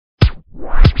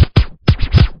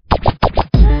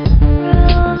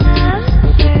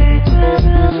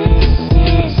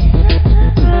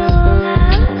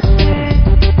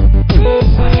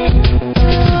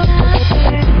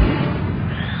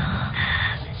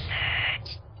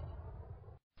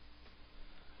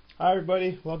Hi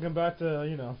everybody, welcome back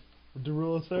to, the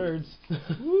rule of thirds.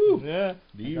 Woo! Yeah,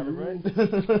 The got it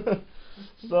right.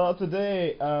 So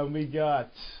today, we got,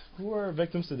 who are our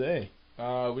victims today?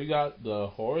 We got the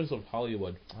horrors of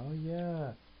Hollywood. Oh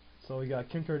yeah. So we got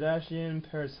Kim Kardashian,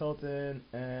 Paris Hilton,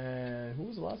 and who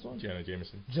was the last one? Jenna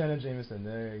Jameson. Jenna Jameson,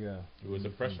 there you go. Who was a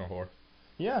professional whore.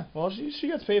 Yeah, well she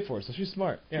gets paid for it, so she's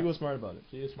smart. Yeah. She was smart about it.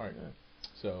 She is smart. Yeah.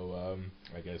 So,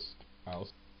 I guess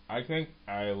I think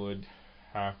I would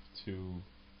have to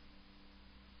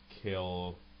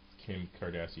kill Kim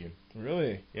Kardashian.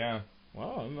 Really? Yeah.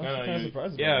 Wow, I'm actually kind of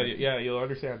surprised about yeah, it. yeah, you'll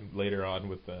understand later on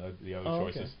with the other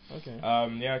choices. Okay.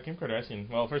 Yeah, Kim Kardashian.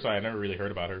 Well, first of all, I never really heard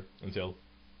about her until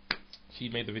she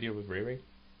made the video with Ray Ray.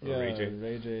 Yeah, Ray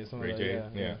J. something Ray like J.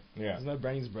 that. Yeah. Isn't that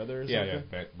Brandy's brother or something?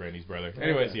 Yeah, Brandy's brother.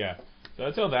 Anyways, yeah. So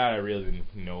until that, I really didn't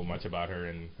know much about her,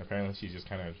 and apparently she just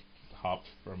kind of hopped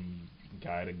from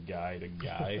guy to guy to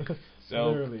guy. So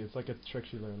literally, it's like a trick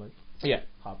she learned, like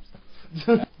hops.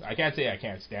 I can't say I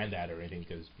can't stand that or anything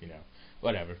because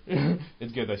whatever.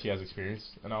 It's good that she has experience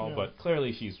and all, but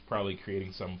clearly she's probably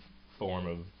creating some form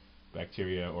of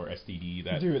bacteria or STD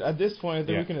that. Dude, at this point,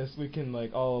 I think we can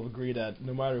like all agree that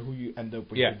no matter who you end up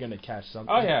with, you're gonna catch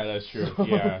something. Oh yeah, that's true.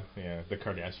 Yeah, the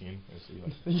Kardashian.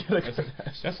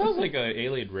 That sounds like an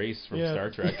alien race from Star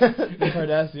Trek. The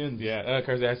Kardashians. Yeah,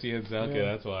 Kardashians. Okay,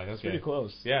 that's why. That's pretty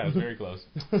close. Yeah, it's very close.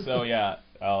 So yeah,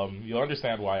 you'll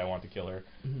understand why I want to kill her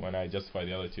when I justify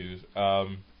the other two.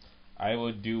 I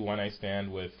would do one night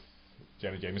stand with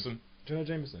Jenna Jameson. Jenna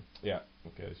Jameson. Yeah,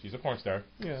 okay, she's a porn star.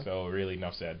 Yeah. So really,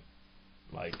 enough said.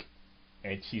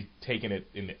 And she's taking it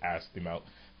in the ass, the mouth,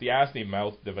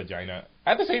 the vagina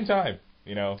at the same time.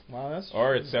 Wow, that's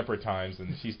or at separate times,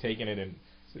 and she's taking it in.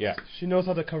 Yeah. She knows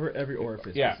how to cover every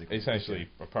orifice. Yeah, basically. essentially,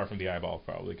 apart from the eyeball,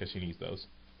 probably, because she needs those.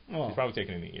 Oh. She's probably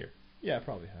taking it in the ear. Yeah,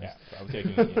 probably has. Yeah, probably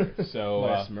taking it in the ear.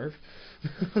 So. Smurf.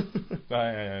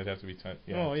 It'd have to be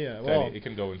Oh yeah, well, it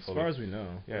can go in fully. As far as we know.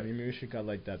 Yeah. I mean, maybe she got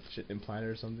like that shit implanted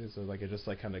or something, so like it just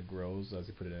like kind of grows as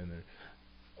you put it in there,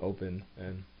 open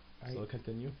and. So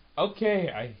continue.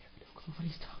 Okay, I have no clue what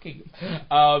he's talking.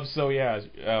 So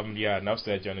yeah, enough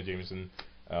said. Jenna Jameson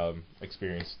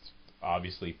experienced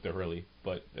obviously thoroughly,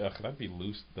 but that'd be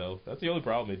loose though. That's the only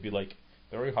problem. It'd be like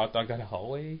throwing a hot dog down a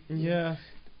hallway. Yeah.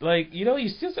 Like you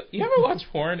ever watch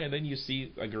porn and then you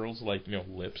see a girl's like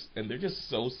lips and they're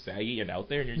just so saggy and out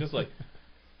there and you're just like.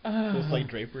 Just like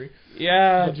drapery.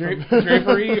 Yeah,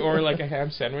 drapery or like a ham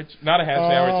sandwich. Not a ham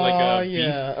sandwich, like a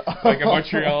beef, like a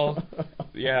Montreal,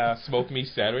 smoked meat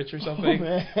sandwich or something. Oh,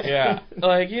 man. Yeah,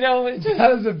 like it's just,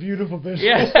 that is a beautiful visual.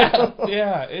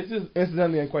 Yeah, it's just.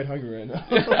 Incidentally, I'm quite hungry right now.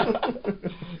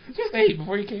 Just ate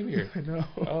before you came here. I know.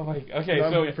 Oh my. Okay,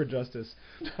 I'm here for justice.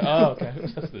 Oh, okay,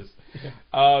 justice.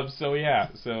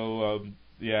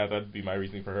 Yeah, that'd be my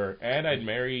reasoning for her. And I'd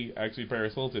marry, actually,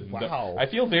 Paris Hilton. Wow. I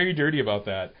feel very dirty about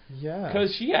that. Yeah.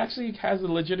 Because she actually has a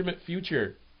legitimate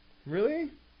future. Really?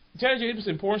 Jenna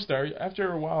Jameson, porn star,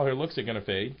 after a while her looks are going to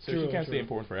fade, so she can't stay in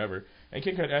porn forever. And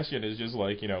Kim Kardashian is just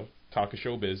like, talk of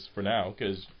showbiz for now,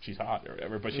 because she's hot or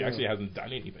whatever, but she actually hasn't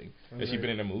done anything. Has she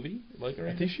been in a movie?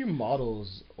 I think she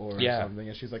models or something,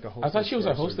 and she's like a host. I thought she was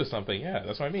a host of something,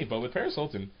 that's what I mean. But with Paris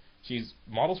Hilton, she's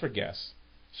models for Guess.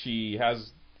 She has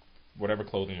whatever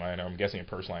clothing line, or I'm guessing a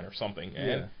purse line or something,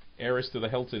 and heiress to the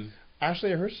Hilton.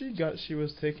 Actually, I heard she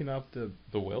was taking up the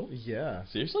will. Yeah.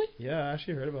 Seriously? Yeah, I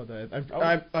actually heard about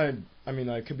that. I mean,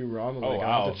 I could be wrong. But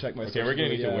I have to check my. Okay, we're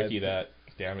getting to wiki that.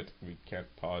 Damn it, we can't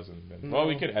pause and then. No. Well,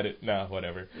 we could edit. No,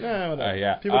 whatever. No,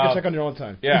 whatever. People can check on their own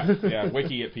time.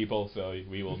 Wiki it, people, so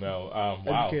we will know.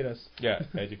 Wow. Educate us. Yeah,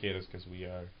 educate us because we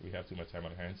have too much time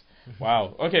on our hands.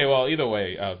 Wow. Okay, well, either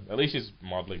way, at least she's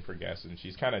modeling for Guess, and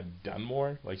she's kind of done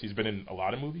more. Like she's been in a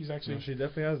lot of movies actually. Well, she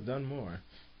definitely has done more.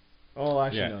 Oh,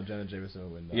 actually, no, Jenna Jameson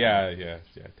will win that. Yeah. I think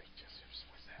Jameson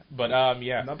was that. But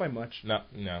not by much. No,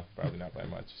 probably not by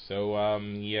much. So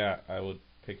I would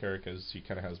pick her because she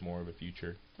kind of has more of a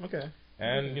future. Okay.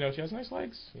 And she has nice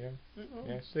legs. Yeah.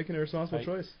 Taking a responsible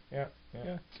choice. Yeah.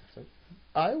 So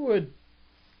I would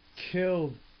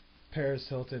kill Paris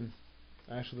Hilton.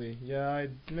 Actually,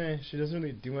 she doesn't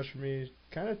really do much for me.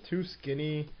 Kind of too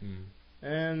skinny,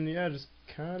 and just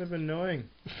kind of annoying.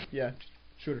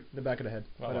 Shoot her in the back of the head.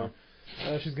 Whatever.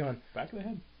 She's gone. Back of the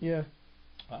head. Yeah.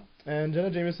 Wow. And Jenna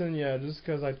Jameson, just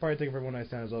because I'd probably take her for one night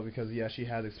stand as well, because she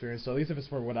has experience. So at least if it's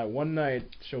for one night,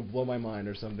 she'll blow my mind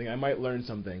or something. I might learn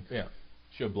something. Yeah.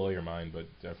 She'll blow your mind, but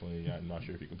definitely, I'm not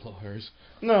sure if you can blow hers.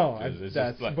 No, that's the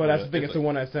thing. It's a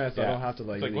one night stand, so I don't have to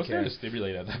like. Really What's there to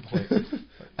stimulate at that point?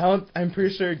 I'm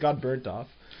pretty sure it got burnt off,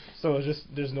 so it's just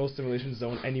there's no stimulation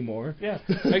zone anymore. Yeah.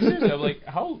 Like seriously, I'm like,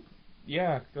 how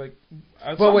yeah, like.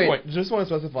 At But some wait, point, just want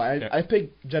to specify. I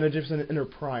picked Jenna Jameson in her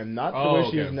prime, not the way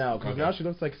she is now, because now she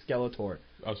looks like Skeletor.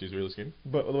 Oh, she's really skinny.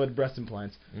 But with breast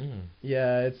implants.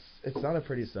 Yeah, it's not a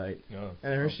pretty sight. No.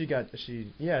 And I heard and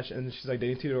she's like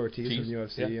dating Tito Ortiz from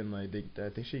UFC, and like I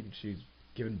think she's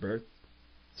given birth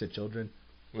to children.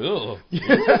 Ugh.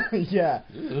 Yeah.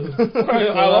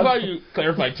 I love how you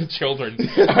clarified to children,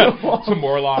 to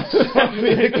Morlocks. I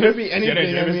mean, it could be anything.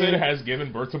 Jenna Jameson has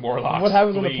given birth to Morlocks. What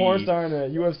happens when a porn star and a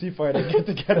UFC fighter get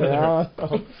together?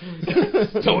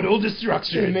 Total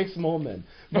destruction. It makes more men.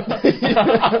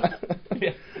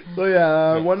 So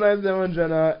yeah, one night stand with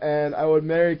Jenna, and I would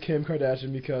marry Kim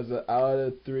Kardashian because out of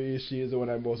the three, she is the one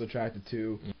I'm most attracted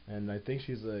to. And I think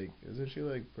she's like, isn't she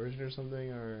like Persian or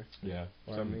something, or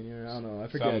Armenian? I don't know. I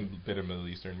forget. Some bit of Middle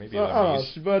Eastern, maybe. I don't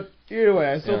know, but either way,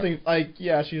 I still think like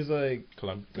she's like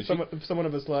somewhat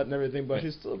of a slut and everything, but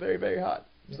she's still very, very hot.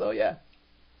 So yeah.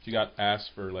 She got ass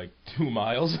for like 2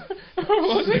 miles.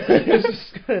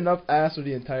 She's got enough ass for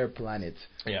the entire planet.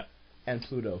 Yeah. And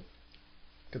Pluto.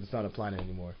 Because it's not a planet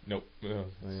anymore. Nope. So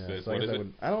what is it?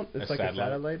 It's like a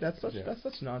satellite. That's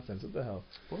such nonsense. What the hell?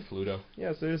 Poor Pluto.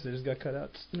 Yeah, seriously, just got cut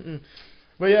out.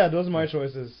 But yeah, those are my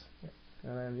choices.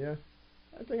 And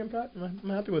I think I'm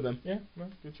happy with them. Yeah, well,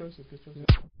 good choices.